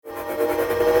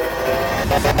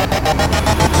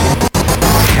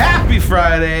Happy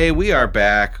Friday. We are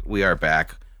back. We are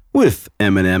back with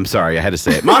Eminem. Sorry, I had to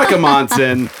say it. Monica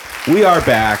Monson. We are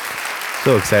back.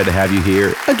 So excited to have you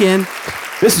here again.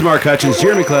 This is Mark Hutchins,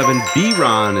 Jeremy Clevin,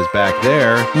 B-Ron is back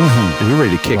there, and we're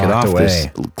ready to kick it off this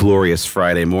glorious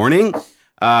Friday morning.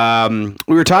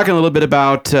 We were talking a little bit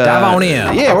about... dive on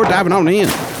in. Yeah, we're diving on in.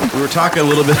 We were talking a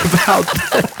little bit about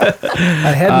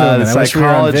the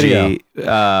psychology,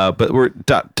 but we're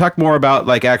talk more about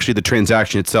like actually the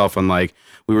transaction itself, and like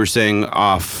we were saying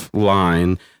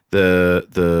offline,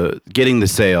 the getting the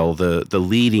sale, the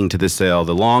leading to the sale,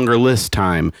 the longer list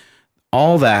time,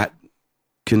 all that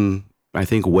can, I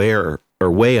think, weigh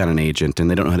on an agent, and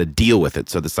they don't know how to deal with it.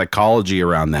 So the psychology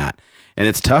around that. And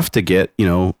it's tough to get,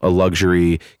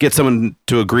 get someone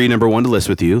to agree, number one, to list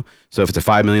with you. So if it's a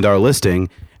 $5 million listing,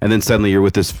 and then suddenly you're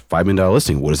with this $5 million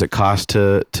listing, what does it cost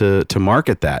to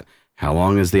market that? How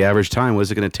long is the average time? What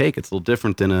is it going to take? It's a little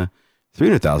different than a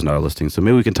 $300,000 listing. So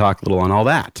maybe we can talk a little on all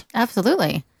that.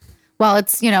 Absolutely. Well,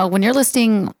 it's, when you're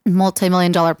listing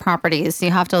multi-million-dollar properties,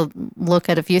 you have to look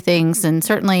at a few things, and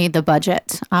certainly the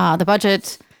budget. The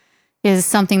budget is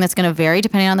something that's going to vary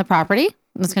depending on the property.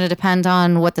 It's going to depend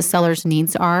on what the seller's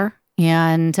needs are,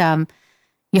 and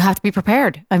you have to be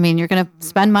prepared. I mean, you're going to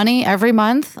spend money every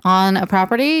month on a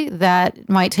property that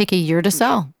might take a year to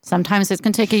sell. Sometimes it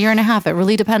can take a year and a half. It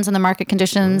really depends on the market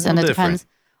conditions, and it depends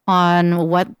on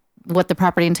what the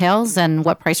property entails and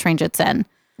what price range it's in.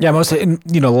 Yeah, mostly,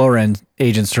 lower end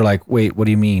agents are like, wait, what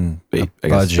do you mean? Wait,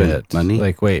 budget? Money?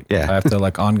 Like, wait, yeah. I have to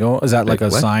ongoing? Is that like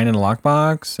a sign in a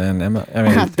lockbox? And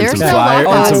there's no flyers.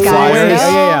 lockbox,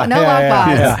 guys. No lockbox.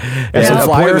 Yeah. It's an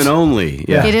appointment only.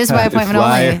 Yeah. It is by appointment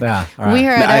only. Yeah, right. We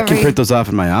are I can print those off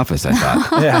in my office, I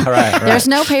thought. Yeah, right. There's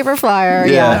no paper flyer.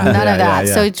 None of that.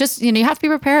 Yeah. So just, you have to be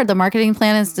prepared. The marketing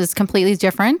plan is completely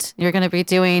different. You're going to be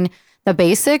doing the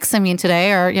basics. I mean,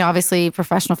 today are, obviously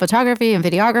professional photography and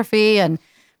videography and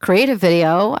creative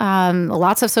video,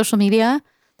 lots of social media.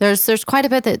 There's quite a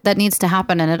bit that needs to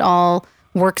happen, and it all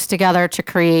works together to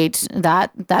create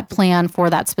that plan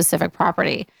for that specific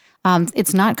property.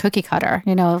 It's not cookie cutter.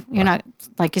 You're not,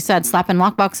 like you said, slapping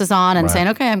lockboxes on and saying,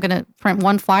 okay, I'm going to print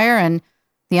one flyer and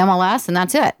the MLS, and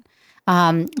that's it.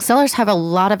 Sellers have a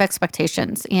lot of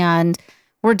expectations, and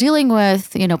we're dealing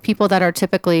with, people that are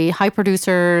typically high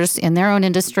producers in their own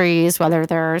industries, whether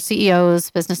they're CEOs,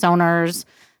 business owners,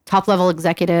 top-level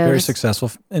executives, very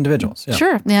successful individuals. Yeah.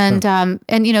 Sure, and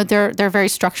they're very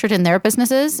structured in their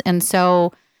businesses, and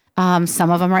so some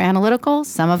of them are analytical,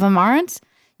 some of them aren't.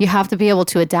 You have to be able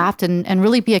to adapt and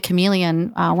really be a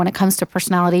chameleon when it comes to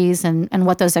personalities and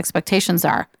what those expectations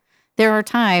are. There are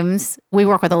times we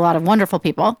work with a lot of wonderful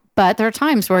people, but there are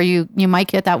times where you might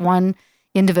get that one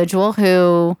individual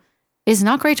who is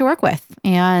not great to work with,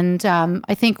 and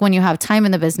I think when you have time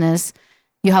in the business,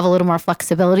 you have a little more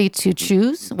flexibility to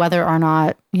choose whether or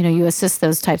not, you assist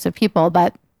those types of people,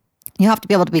 but you have to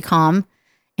be able to be calm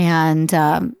and,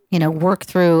 work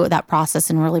through that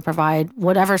process and really provide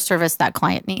whatever service that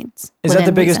client needs. Is that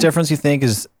the biggest difference you think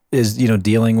is,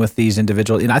 dealing with these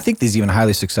individuals? And I think these even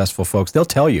highly successful folks, they'll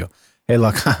tell you, hey,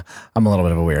 look, I'm a little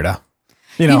bit of a weirdo.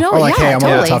 Or like, hey, I'm a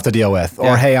little tough to deal with.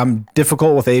 Or, hey, I'm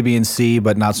difficult with A, B, and C,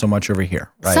 but not so much over here.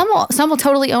 Right? Some will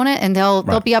totally own it, and they'll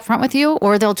be upfront with you,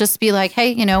 or they'll just be like,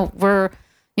 hey, we're,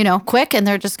 quick, and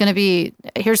they're just going to be,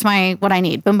 here's what I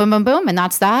need. Boom, boom, boom, boom. And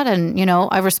that's that. And,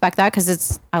 I respect that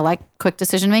because I like quick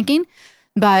decision making.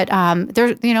 But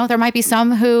there might be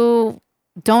some who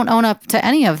don't own up to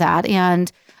any of that.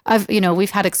 And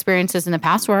we've had experiences in the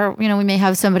past where, we may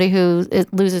have somebody who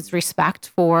loses respect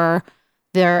for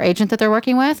their agent that they're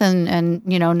working with and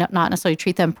not necessarily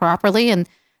treat them properly. And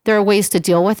there are ways to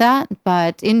deal with that.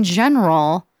 But in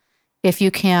general, if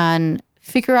you can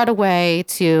figure out a way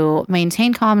to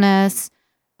maintain calmness,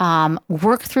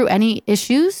 work through any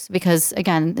issues, because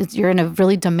again, you're in a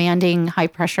really demanding, high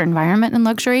pressure environment in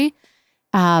luxury,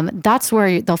 that's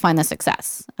where they'll find the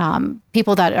success.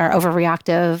 People that are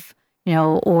overreactive,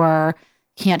 or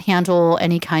can't handle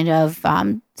any kind of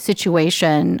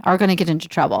situation are going to get into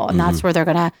trouble. And that's where they're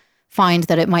going to find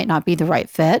that it might not be the right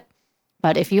fit.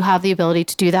 But if you have the ability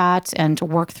to do that and to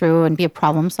work through and be a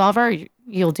problem solver,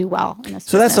 you'll do well in this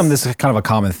business. That's something that's kind of a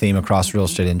common theme across real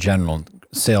estate in general,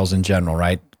 sales in general,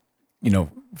 right?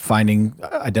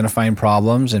 Identifying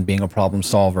problems and being a problem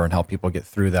solver and help people get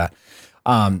through that.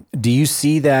 Do you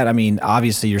see that? I mean,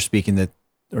 obviously you're speaking that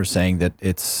or saying that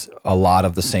it's a lot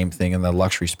of the same thing in the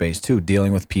luxury space too,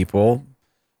 dealing with people,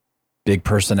 big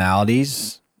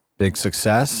personalities, big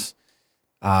success.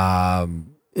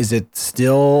 Is it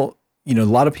still, a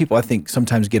lot of people I think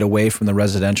sometimes get away from the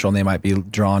residential and they might be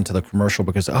drawn to the commercial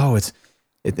because, it's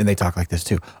and they talk like this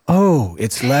too. Oh,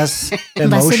 it's less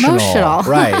emotional. emotional.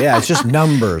 Right. Yeah. It's just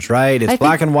numbers, right? It's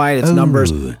black and white. It's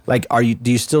numbers. Like,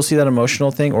 do you still see that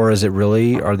emotional thing, or is it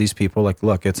really, are these people like,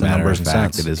 look, it's Matter numbers of and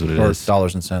fact, cents. it is what it or is.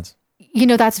 dollars and cents.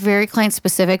 That's very client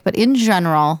specific, but in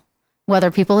general, whether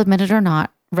people admit it or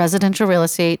not, residential real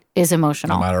estate is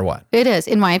emotional. No matter what. It is,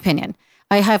 in my opinion.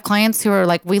 I have clients who are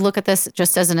like, we look at this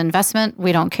just as an investment.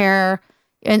 We don't care.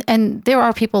 And there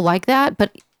are people like that,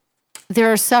 but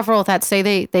there are several that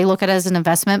say they look at it as an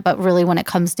investment, but really when it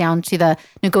comes down to the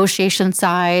negotiation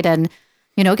side and,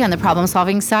 again, the problem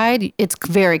solving side, it's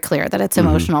very clear that it's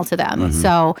emotional to them.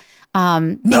 So, No,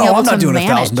 I'm not doing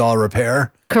 $1,000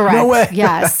 repair. Correct. No way.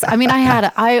 Yes. I mean,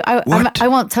 I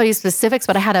won't tell you specifics,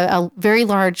 but I had a very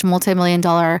large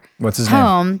multi-million-dollar What's his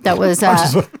home that was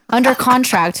under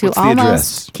contract who What's the address?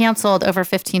 almost canceled over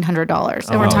 $1,500.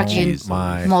 And we're talking geez.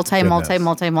 My multi. goodness.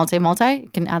 You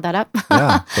can add that up.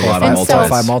 Yeah. A lot of And multis. so,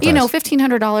 Five multis.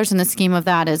 $1,500 in the scheme of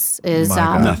that is My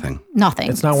God. Nothing. nothing.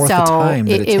 It's not worth so the time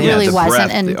that It, it it takes. really the wasn't.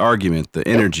 breath, And the argument, the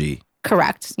energy.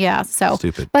 correct. Yeah. So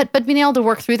Stupid. But being able to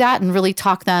work through that and really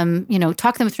talk them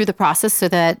through the process so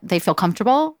that they feel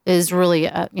comfortable is really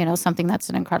something that's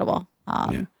an incredible.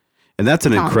 And that's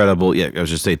an incredible, I was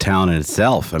just say talent in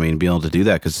itself. I mean, being able to do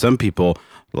that, because some people,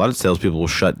 a lot of salespeople will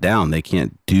shut down. They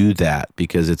can't do that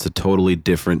because it's a totally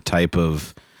different type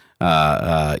of, you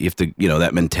have to,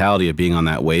 that mentality of being on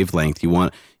that wavelength. You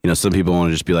want, some people want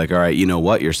to just be like, all right,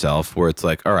 yourself, where it's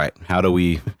like, all right,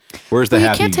 where's the You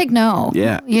happy? can't take no.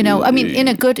 Yeah. I mean, in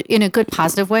a good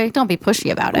positive way. Don't be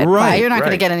pushy about it. Right, You're not going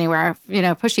to right. get anywhere,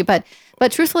 pushy. But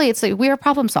truthfully, it's like we are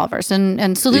problem solvers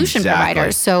and solution Exactly.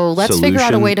 providers. So let's figure out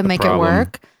a Solution, way to the make problem. it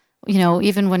work.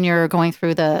 Even when you're going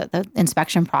through the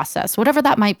inspection process, whatever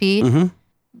that might be, Mm-hmm.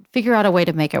 figure out a way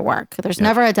to make it work. There's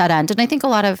never a dead end. And I think a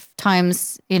lot of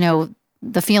times,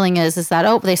 the feeling is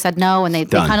that, they said no, and they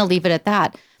kind of leave it at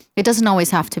that. It doesn't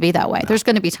always have to be that way. There's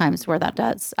going to be times where that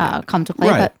does come to play,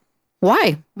 Right. but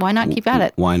why? Why not keep at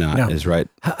it? Why not? Yeah. Is right.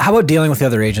 How about dealing with the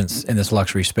other agents in this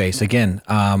luxury space? Again,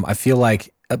 I feel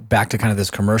like back to kind of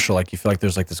this commercial, like you feel like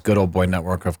there's like this good old boy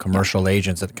network of commercial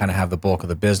agents that kind of have the bulk of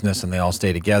the business and they all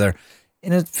stay together.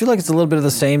 And I feel like it's a little bit of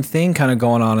the same thing kind of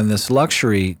going on in this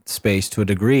luxury space to a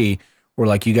degree where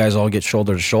like you guys all get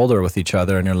shoulder to shoulder with each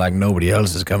other and you're like, nobody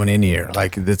else is coming in here.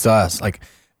 Like it's us. Like,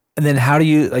 and then how do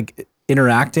you like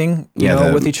interacting,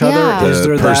 with each other? Yeah. Is The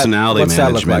there personality what's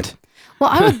that look management. like? Well,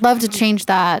 I would love to change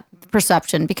that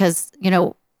perception because,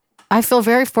 I feel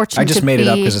very fortunate. I just made it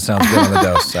up because it sounds good on the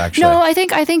dose, actually. No, I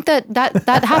think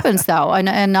that happens though,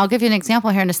 and I'll give you an example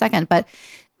here in a second. But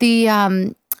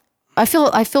I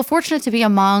feel fortunate to be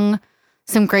among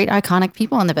some great iconic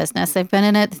people in the business. They've been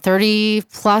in it 30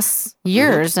 plus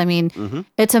years. I mean,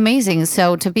 it's amazing.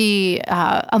 So to be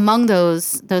among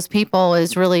those people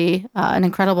is really an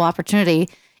incredible opportunity.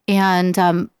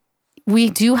 And we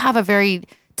do have a very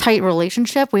tight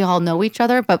relationship. We all know each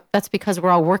other, but that's because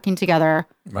we're all working together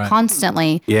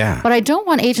constantly. Yeah. But I don't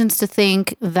want agents to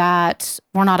think that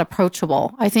we're not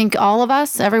approachable. I think all of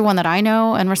us, everyone that I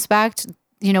know and respect,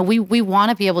 we want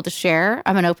to be able to share.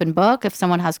 I'm an open book. If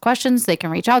someone has questions, they can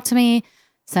reach out to me,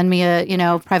 send me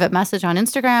a, private message on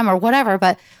Instagram or whatever,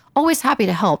 but always happy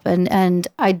to help. And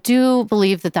I do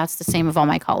believe that that's the same of all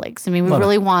my colleagues. I mean, we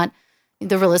really want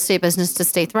the real estate business to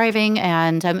stay thriving,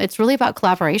 and it's really about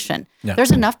collaboration. Yeah. There's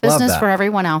enough Love business that. for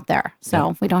everyone out there,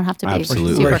 so we don't have to be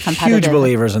Absolutely. super We're competitive. huge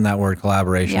believers in that word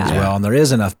collaboration as Yeah. well, and there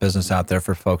is enough business out there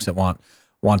for folks that want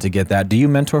to get that. Do you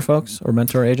mentor folks or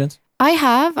mentor agents? I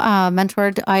have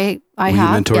mentored. I Will you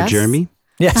have mentor yes. Jeremy?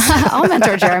 Yes. I'll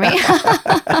mentor Jeremy.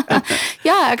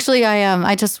 Yeah, actually,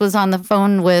 I just was on the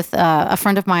phone with a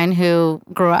friend of mine who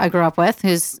I grew up with,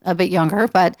 who's a bit younger,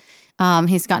 but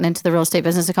he's gotten into the real estate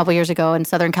business a couple years ago in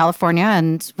Southern California,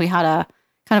 and we had a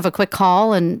kind of a quick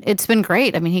call, and it's been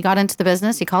great. I mean, he got into the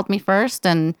business. He called me first,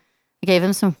 and I gave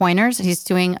him some pointers. He's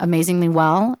doing amazingly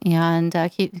well, and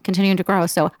keep continuing to grow.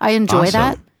 So I enjoy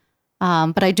that,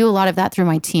 but I do a lot of that through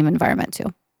my team environment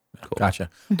too. Gotcha.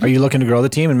 Are you looking to grow the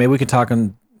team? And maybe we could talk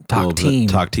team.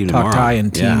 Talk team tomorrow. Ty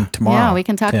and team Yeah. tomorrow. Yeah, we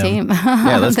can talk Tim. team.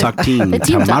 Yeah, let's talk team the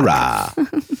team talk. tomorrow.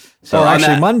 So Or on actually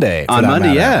that- Monday. for On that Monday,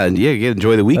 matter. yeah, and you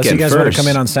enjoy the Unless weekend you guys want first. to come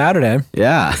in on Saturday,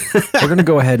 Yeah, we're going to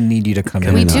go ahead and need you to come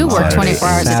in. We on do work Saturday. 24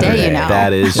 hours a day, you know.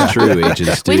 that is true.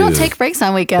 Agents do. We don't take breaks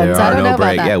on weekends. There I are don't know no about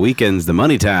break. that. Yeah, weekends the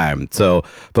money time. So,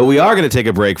 but we are going to take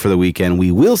a break for the weekend.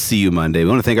 We will see you Monday. We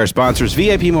want to thank our sponsors,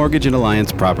 VIP Mortgage and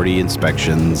Alliance Property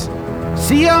Inspections.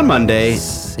 See you on Monday.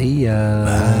 See ya.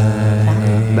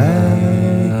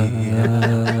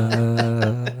 Bye.